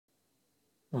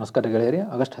ನಮಸ್ಕಾರ ಗೆಳೆಯರಿ.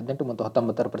 ಆಗಸ್ಟ್ 18 ಮತ್ತು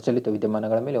 19 ಪ್ರಚಲಿತ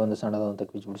ವಿದ್ಯಮಾನಗಳ ಮೇಲೆ ಒಂದು ಸಣ್ಣದಾದಂಥ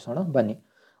ಕ್ವಿಜ್ ಬಿಡಿಸೋಣ ಬನ್ನಿ.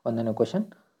 ಒಂದನೇ ಕ್ವಶನ್,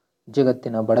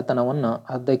 ಜಗತ್ತಿನ ಬಡತನವನ್ನು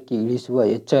ಅರ್ಧಕ್ಕೆ ಇಳಿಸುವ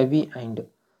HIV ಆ್ಯಂಡ್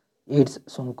ಏಡ್ಸ್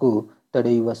ಸೋಂಕು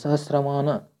ತಡೆಯುವ ಸಹಸ್ರಮಾನ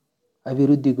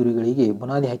ಅಭಿವೃದ್ಧಿ ಗುರಿಗಳಿಗೆ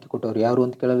ಬುನಾದಿ ಹಾಕಿಕೊಟ್ಟವರು ಯಾರು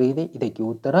ಅಂತ ಕೇಳಲಾಗಿದೆ. ಇದಕ್ಕೆ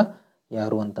ಉತ್ತರ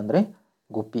ಯಾರು ಅಂತಂದರೆ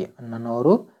ಗೋಪಿ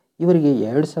ಅಣ್ಣನವರು. ಇವರಿಗೆ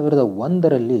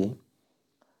 2001ರಲ್ಲಿ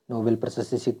ನೊಬೆಲ್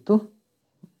ಪ್ರಶಸ್ತಿ ಸಿಕ್ತು.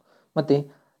 ಮತ್ತು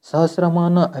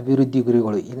ಸಹಸ್ರಮಾನ ಅಭಿವೃದ್ಧಿ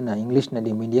ಗುರಿಗಳು, ಇದನ್ನು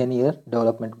ಇಂಗ್ಲೀಷ್ನಲ್ಲಿ ಮಿಲಿಯನಿಯರ್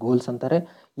ಡೆವಲಪ್ಮೆಂಟ್ ಗೋಲ್ಸ್ ಅಂತಾರೆ.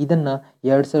 ಇದನ್ನು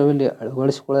 2000ರಲ್ಲಿ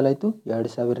ಅಳವಡಿಸಿಕೊಳ್ಳಲಾಯಿತು,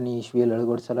 2000ನೇ ಇಸ್ವಿಯಲ್ಲಿ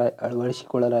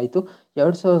ಅಳವಡಿಸಿಕೊಳ್ಳಲಾಯಿತು.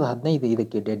 2015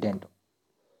 ಇದಕ್ಕೆ ಡೆಡ್ ಎಂಡ್.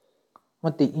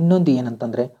 ಮತ್ತು ಇನ್ನೊಂದು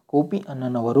ಏನಂತಂದರೆ, ಕೋಪಿ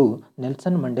ಅನ್ನನವರು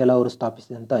ನೆಲ್ಸನ್ ಮಂಡೇಲಾ ಅವರು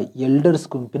ಸ್ಥಾಪಿಸಿದಂಥ ಎಲ್ಡರ್ಸ್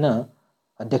ಗುಂಪಿನ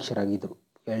ಅಧ್ಯಕ್ಷರಾಗಿದ್ದರು.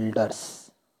 ಎಲ್ಡರ್ಸ್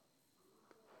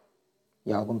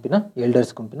ಯಾವ ಗುಂಪಿನ?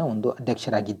 ಎಲ್ಡರ್ಸ್ ಗುಂಪಿನ ಒಂದು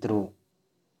ಅಧ್ಯಕ್ಷರಾಗಿದ್ದರು.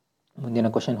 ಮುಂದಿನ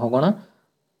ಕ್ವಶನ್ ಹೋಗೋಣ.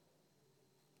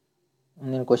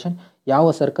 ಮುಂದಿನ ಕ್ವಶನ್, ಯಾವ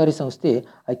ಸರ್ಕಾರಿ ಸಂಸ್ಥೆ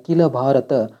ಅಖಿಲ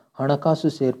ಭಾರತ ಹಣಕಾಸು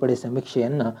ಸೇರ್ಪಡೆ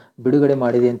ಸಮೀಕ್ಷೆಯನ್ನು ಬಿಡುಗಡೆ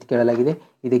ಮಾಡಿದೆ ಅಂತ ಕೇಳಲಾಗಿದೆ.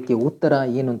 ಇದಕ್ಕೆ ಉತ್ತರ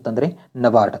ಏನು ಅಂತಂದರೆ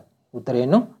ನಬಾರ್ಡ್. ಉತ್ತರ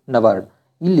ಏನು? ನಬಾರ್ಡ್.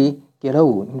 ಇಲ್ಲಿ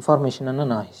ಕೆಲವು ಇನ್ಫಾರ್ಮೇಷನನ್ನು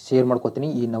ನಾನು ಶೇರ್ ಮಾಡ್ಕೋತೀನಿ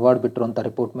ಈ ನಬಾರ್ಡ್ ಬಿಟ್ಟಿರುವಂಥ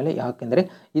ರಿಪೋರ್ಟ್ ಮೇಲೆ. ಯಾಕೆಂದರೆ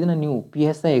ಇದನ್ನು ನೀವು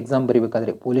PSI exam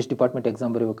ಬರೀಬೇಕಾದ್ರೆ, police department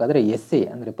exam ಬರೀಬೇಕಾದ್ರೆ essay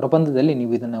ಅಂದರೆ ಪ್ರಬಂಧದಲ್ಲಿ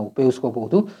ನೀವು ಇದನ್ನು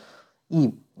ಉಪಯೋಗಿಸ್ಕೋಬಹುದು. ಈ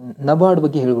ನಬಾರ್ಡ್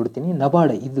ಬಗ್ಗೆ ಹೇಳ್ಬಿಡ್ತೀನಿ.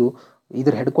 ನಬಾರ್ಡ್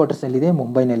ಇದರ ಹೆಡ್ ಕ್ವಾರ್ಟರ್ಸಲ್ಲಿದೆ,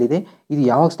 ಮುಂಬೈನಲ್ಲಿದೆ. ಇದು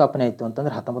ಯಾವಾಗ ಸ್ಥಾಪನೆ ಆಯಿತು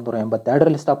ಅಂತಂದರೆ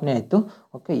 1982ರಲ್ಲಿ ಸ್ಥಾಪನೆ ಆಯಿತು.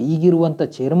 ಓಕೆ, ಈಗಿರುವಂಥ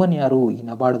ಚೇರ್ಮನ್ ಯಾರು ಈ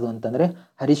ನಬಾರ್ಡ್ದು ಅಂತಂದರೆ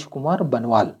ಹರೀಶ್ ಕುಮಾರ್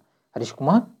ಬನ್ವಾಲ್.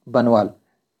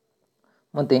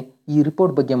 ಮತ್ತು ಈ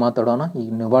ರಿಪೋರ್ಟ್ ಬಗ್ಗೆ ಮಾತಾಡೋಣ. ಈ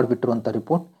ನಬಾರ್ಡ್ ಬಿಟ್ಟಿರುವಂಥ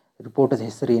ರಿಪೋರ್ಟ್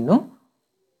ಹೆಸರೇನು?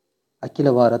 ಅಖಿಲ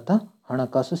ಭಾರತ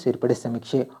ಹಣಕಾಸು ಸೇರ್ಪಡೆ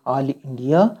ಸಮೀಕ್ಷೆ, all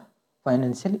India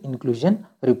financial inclusion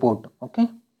report. Okay,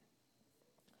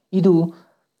 ಇದು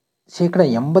ಶೇಕಡ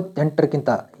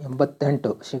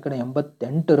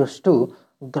 88%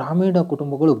 ಗ್ರಾಮೀಣ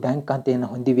ಕುಟುಂಬಗಳು ಬ್ಯಾಂಕ್ ಖಾತೆಯನ್ನು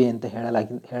ಹೊಂದಿವೆ ಅಂತ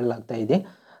ಹೇಳಲಾಗ್ತಾ ಇದೆ.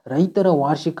 ರೈತರ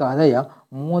ವಾರ್ಷಿಕ ಆದಾಯ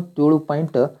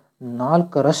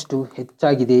 37.4%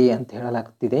 ಹೆಚ್ಚಾಗಿದೆ ಅಂತ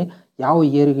ಹೇಳಲಾಗ್ತಿದೆ. ಯಾವ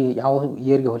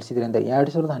ಇಯರ್ಗೆ ಹೋಲಿಸಿದರೆ ಅಂದರೆ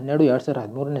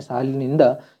 2012-2013ನೇ ಸಾಲಿನಿಂದ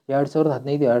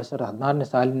 2015-2016ನೇ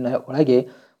ಸಾಲಿನ ಒಳಗೆ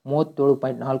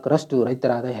 37.4%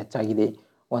 ರೈತರ ಆದಾಯ ಹೆಚ್ಚಾಗಿದೆ.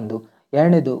 ಒಂದು.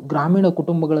 ಎರಡನೇದು, ಗ್ರಾಮೀಣ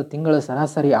ಕುಟುಂಬಗಳ ತಿಂಗಳ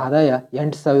ಸರಾಸರಿ ಆದಾಯ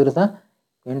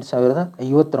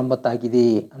 8,059 ಆಗಿದೆ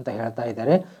ಅಂತ ಹೇಳ್ತಾ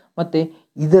ಇದ್ದಾರೆ. ಮತ್ತು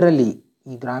ಇದರಲ್ಲಿ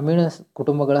ಈ ಗ್ರಾಮೀಣ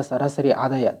ಕುಟುಂಬಗಳ ಸರಾಸರಿ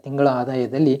ಆದಾಯ, ತಿಂಗಳ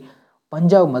ಆದಾಯದಲ್ಲಿ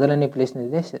ಪಂಜಾಬ್ ಮೊದಲನೇ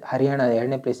ಪ್ಲೇಸ್ನಲ್ಲಿದೆ, ಹರಿಯಾಣ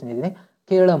 2ನೇ ಪ್ಲೇಸ್ನಲ್ಲಿದೆ,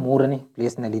 ಕೇರಳ 3ನೇ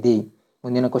ಪ್ಲೇಸ್ನಲ್ಲಿದೆ.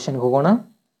 ಮುಂದಿನ ಕ್ವಶನ್ಗೆ ಹೋಗೋಣ.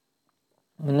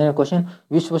 ಮುಂದಿನ ಕ್ವಶನ್,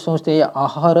 ವಿಶ್ವಸಂಸ್ಥೆಯ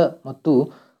ಆಹಾರ ಮತ್ತು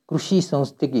ಕೃಷಿ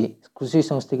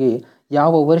ಸಂಸ್ಥೆಗೆ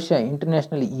ಯಾವ ವರ್ಷ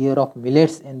ಇಂಟರ್ನ್ಯಾಷನಲ್ ಇಯರ್ ಆಫ್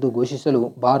ಮಿಲೆಟ್ಸ್ ಎಂದು ಘೋಷಿಸಲು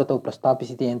ಭಾರತವು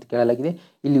ಪ್ರಸ್ತಾಪಿಸಿದೆ ಅಂತ ಕೇಳಲಾಗಿದೆ.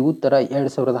 ಇಲ್ಲಿ ಉತ್ತರ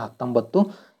 2019.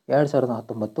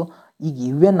 ಈಗ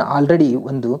UN ಆಲ್ರೆಡಿ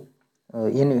ಒಂದು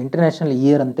ಏನು ಇಂಟರ್ನ್ಯಾಷನಲ್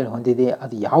ಇಯರ್ ಅಂತೇಳಿ ಹೊಂದಿದೆ.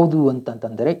 ಅದು ಯಾವುದು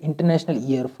ಅಂತಂದರೆ international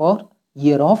year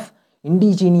of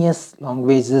indigenous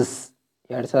languages.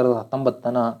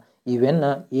 2019 UN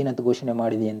ಏನಂತ ಘೋಷಣೆ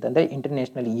ಮಾಡಿದೆ ಅಂತಂದರೆ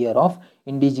international year of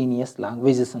indigenous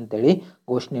languages ಅಂತೇಳಿ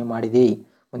ಘೋಷಣೆ ಮಾಡಿದೆ.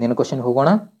 ಮುಂದಿನ ಕ್ವಶನ್ ಹೋಗೋಣ.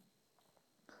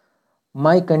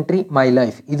 ಮೈ ಕಂಟ್ರಿ ಮೈ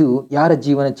ಲೈಫ್, ಇದು ಯಾರ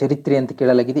ಜೀವನ ಚರಿತ್ರೆ ಅಂತ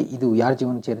ಕೇಳಲಾಗಿದೆ. ಇದು ಯಾರ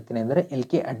ಜೀವನ ಚರಿತ್ರೆ ಅಂದರೆ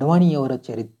LK ಅಡ್ವಾಣಿಯವರ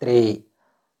ಚರಿತ್ರೆ.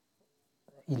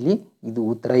 ಇಲ್ಲಿ ಇದು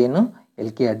ಉತ್ತರ ಏನು?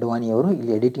 LK ಅಡ್ವಾಣಿಯವರು.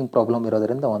 ಇಲ್ಲಿ ಎಡಿಟಿಂಗ್ ಪ್ರಾಬ್ಲಮ್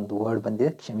ಇರೋದರಿಂದ ಒಂದು ವರ್ಡ್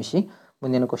ಬಂದಿದೆ, ಕ್ಷಮಿಸಿ.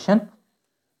 ಮುಂದಿನ ಕ್ವಶನ್,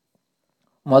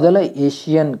 ಮೊದಲ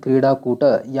ಏಷ್ಯನ್ ಕ್ರೀಡಾಕೂಟ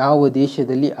ಯಾವ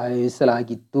ದೇಶದಲ್ಲಿ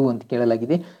ಆಯೋಜಿಸಲಾಗಿತ್ತು ಅಂತ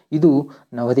ಕೇಳಲಾಗಿದೆ. ಇದು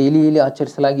ನವದೆಹಲಿಯಲ್ಲಿ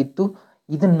ಆಚರಿಸಲಾಗಿತ್ತು.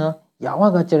 ಇದನ್ನು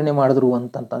ಯಾವಾಗ ಆಚರಣೆ ಮಾಡಿದ್ರು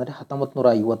ಅಂತಂದರೆ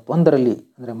 1951ರಲ್ಲಿ.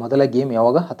 ಅಂದರೆ ಮೊದಲ ಗೇಮ್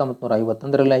ಯಾವಾಗ?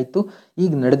 1951ರಲ್ಲಿ ಆಯಿತು.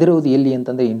 ಈಗ ನಡೆದಿರುವುದು ಎಲ್ಲಿ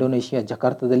ಅಂತಂದರೆ ಇಂಡೋನೇಷಿಯಾ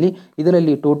ಜಕಾರ್ತದಲ್ಲಿ.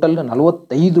 ಇದರಲ್ಲಿ ಟೋಟಲ್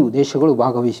 45 ದೇಶಗಳು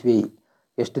ಭಾಗವಹಿಸಿವೆ.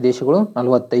 ಎಷ್ಟು ದೇಶಗಳು?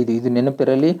 45. ಇದು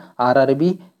ನೆನಪಿರಲಿ, RRB,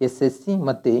 SSC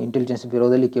ಮತ್ತು ಇಂಟೆಲಿಜೆನ್ಸ್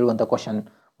ಬ್ಯೂರೋದಲ್ಲಿ ಕೇಳುವಂಥ ಕ್ವಶನ್.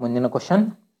 ಮುಂದಿನ ಕ್ವಶನ್,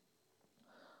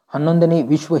 11ನೇ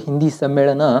ವಿಶ್ವ ಹಿಂದಿ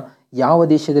ಸಮ್ಮೇಳನ ಯಾವ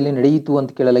ದೇಶದಲ್ಲಿ ನಡೆಯಿತು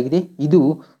ಅಂತ ಕೇಳಲಾಗಿದೆ. ಇದು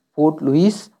ಪೋರ್ಟ್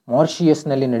ಲೂಯಿಸ್,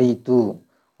 ಮಾರಿಷಿಯಸ್ನಲ್ಲಿ ನಡೆಯಿತು.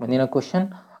 ಮುಂದಿನ ಕ್ವಶನ್,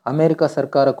 ಅಮೆರಿಕ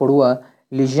ಸರ್ಕಾರ ಕೊಡುವ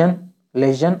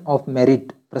ಲೆಜನ್ ಆಫ್ ಮೆರಿಟ್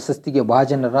ಪ್ರಶಸ್ತಿಗೆ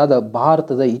ಭಾಜನರಾದ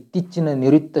ಭಾರತದ ಇತ್ತೀಚಿನ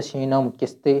ನಿವೃತ್ತ ಸೇನಾ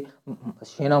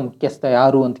ಮುಖ್ಯಸ್ಥ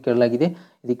ಯಾರು ಅಂತ ಕೇಳಲಾಗಿದೆ.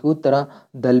 ಇದಕ್ಕೆ ಉತ್ತರ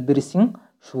ದಲ್ಬೀರ್ ಸಿಂಗ್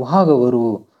ಸುಹಾಗ್ ಅವರು.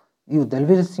 ಇವು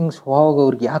ದಲ್ಬೀರ್ ಸಿಂಗ್ ಸುಹಾಗ್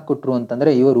ಅವ್ರಿಗೆ ಯಾಕೆ ಕೊಟ್ಟರು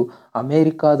ಅಂತಂದರೆ ಇವರು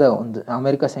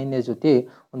ಅಮೆರಿಕ ಸೈನ್ಯ ಜೊತೆ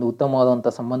ಒಂದು ಉತ್ತಮವಾದಂಥ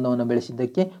ಸಂಬಂಧವನ್ನು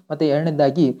ಬೆಳೆಸಿದ್ದಕ್ಕೆ, ಮತ್ತು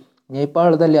ಎರಡನೇದಾಗಿ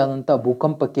ನೇಪಾಳದಲ್ಲಿ ಆದಂಥ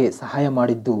ಭೂಕಂಪಕ್ಕೆ ಸಹಾಯ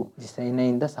ಮಾಡಿದ್ದು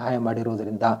ಸೇನೆಯಿಂದ ಸಹಾಯ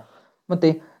ಮಾಡಿರೋದರಿಂದ. ಮತ್ತು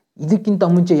ಇದಕ್ಕಿಂತ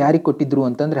ಮುಂಚೆ ಯಾರಿಗೆ ಕೊಟ್ಟಿದ್ದರು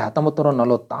ಅಂತಂದರೆ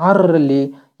 1946ರಲ್ಲಿ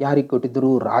ಯಾರಿಗೆ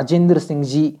ಕೊಟ್ಟಿದ್ದರು? ರಾಜೇಂದ್ರ ಸಿಂಗ್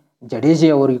ಜಿ ಜಡೇಜಾ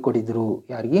ಅವರಿಗೆ ಕೊಟ್ಟಿದ್ದರು.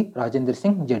 ಯಾರಿಗೆ? ರಾಜೇಂದ್ರ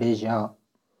ಸಿಂಗ್ ಜಡೇಜಾ.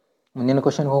 ಮುಂದಿನ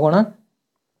ಕ್ವಶನ್ಗೆ ಹೋಗೋಣ.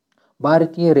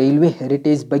 ಭಾರತೀಯ ರೈಲ್ವೆ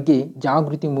ಹೆರಿಟೇಜ್ ಬಗ್ಗೆ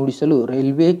ಜಾಗೃತಿ ಮೂಡಿಸಲು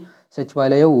ರೈಲ್ವೆ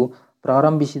ಸಚಿವಾಲಯವು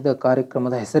ಪ್ರಾರಂಭಿಸಿದ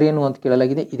ಕಾರ್ಯಕ್ರಮದ ಹೆಸರೇನು ಅಂತ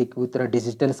ಕೇಳಲಾಗಿದೆ. ಇದಕ್ಕೆ ಉತ್ತರ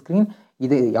ಡಿಜಿಟಲ್ ಸ್ಕ್ರೀನ್.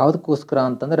 ಇದು ಯಾವುದಕ್ಕೋಸ್ಕರ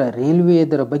ಅಂತಂದ್ರೆ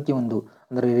ರೈಲ್ವೇದರ ಬಗ್ಗೆ ಒಂದು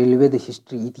ಅಂದರೆ ರೈಲ್ವೇದ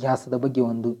ಹಿಸ್ಟ್ರಿ ಇತಿಹಾಸದ ಬಗ್ಗೆ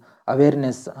ಒಂದು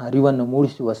ಅವೇರ್ನೆಸ್ ಅರಿವನ್ನು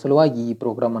ಮೂಡಿಸುವ ಸಲುವಾಗಿ ಈ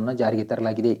ಪ್ರೋಗ್ರಾಮನ್ನು ಜಾರಿಗೆ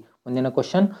ತರಲಾಗಿದೆ. ಮುಂದಿನ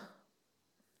ಕ್ವಶನ್,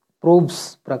 ಪ್ರೋಬ್ಸ್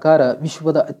ಪ್ರಕಾರ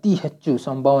ವಿಶ್ವದ ಅತಿ ಹೆಚ್ಚು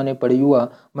ಸಂಭಾವನೆ ಪಡೆಯುವ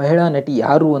ಮಹಿಳಾ ನಟಿ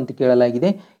ಯಾರು ಅಂತ ಕೇಳಲಾಗಿದೆ.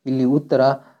 ಇಲ್ಲಿ ಉತ್ತರ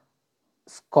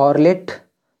ಸ್ಕಾರ್ಲೆಟ್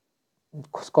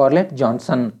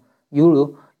ಜಾನ್ಸನ್.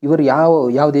 ಇವರು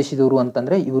ಯಾವ ದೇಶದವರು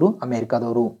ಅಂತಂದರೆ ಇವರು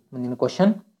ಅಮೇರಿಕಾದವರು. ಮುಂದಿನ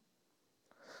ಕ್ವಶನ್,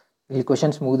 ಇಲ್ಲಿ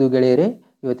ಕ್ವಶನ್ಸ್ ಮುಗಿದು ಗೆಳೆಯರೇ.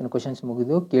 ಇವತ್ತಿನ ಕ್ವಶನ್ಸ್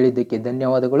ಮುಗಿದು. ಕೇಳಿದ್ದಕ್ಕೆ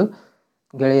ಧನ್ಯವಾದಗಳು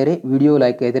ಗೆಳೆಯರೇ. ವಿಡಿಯೋ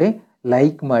ಲೈಕ್ ಆಗಿದರೆ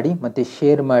ಲೈಕ್ ಮಾಡಿ ಮತ್ತು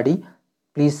ಶೇರ್ ಮಾಡಿ.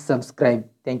 Please subscribe.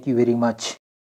 Thank you very much.